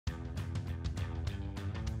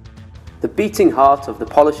The beating heart of the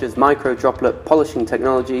Polyshers micro-droplet polishing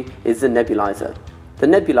technology is the Nebulizer. The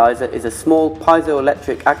Nebulizer is a small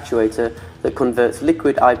piezoelectric actuator that converts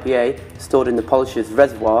liquid IPA stored in the Polyshers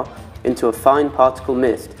reservoir into a fine particle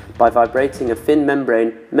mist by vibrating a thin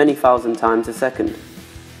membrane many thousand times a second.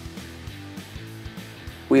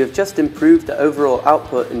 We have just improved the overall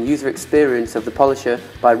output and user experience of the Polysher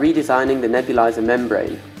by redesigning the Nebulizer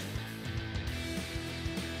membrane.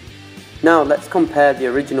 Now let's compare the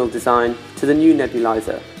original design to the new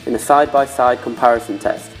Nebulizer in a side-by-side comparison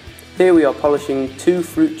test. Here we are polishing 2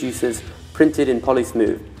 fruit juices printed in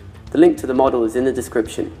Polysmooth. The link to the model is in the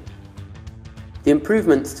description. The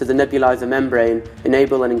improvements to the Nebulizer membrane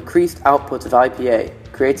enable an increased output of IPA,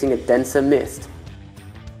 creating a denser mist.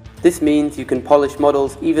 This means you can polish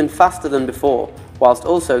models even faster than before, whilst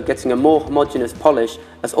also getting a more homogeneous polish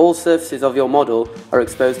as all surfaces of your model are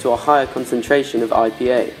exposed to a higher concentration of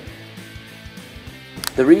IPA.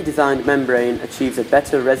 The redesigned membrane achieves a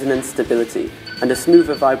better resonance stability and a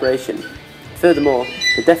smoother vibration. Furthermore,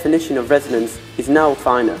 the definition of resonance is now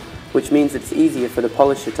finer, which means it's easier for the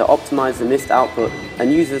Polysher to optimize the mist output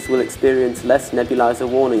and users will experience less Nebulizer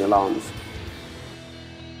warning alarms.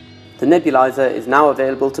 The Nebulizer is now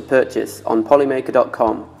available to purchase on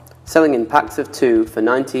Polymaker.com, selling in packs of 2 for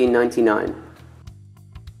 $19.99.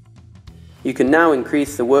 You can now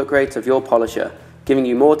increase the work rate of your Polysher, giving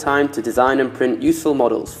you more time to design and print useful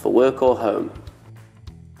models for work or home.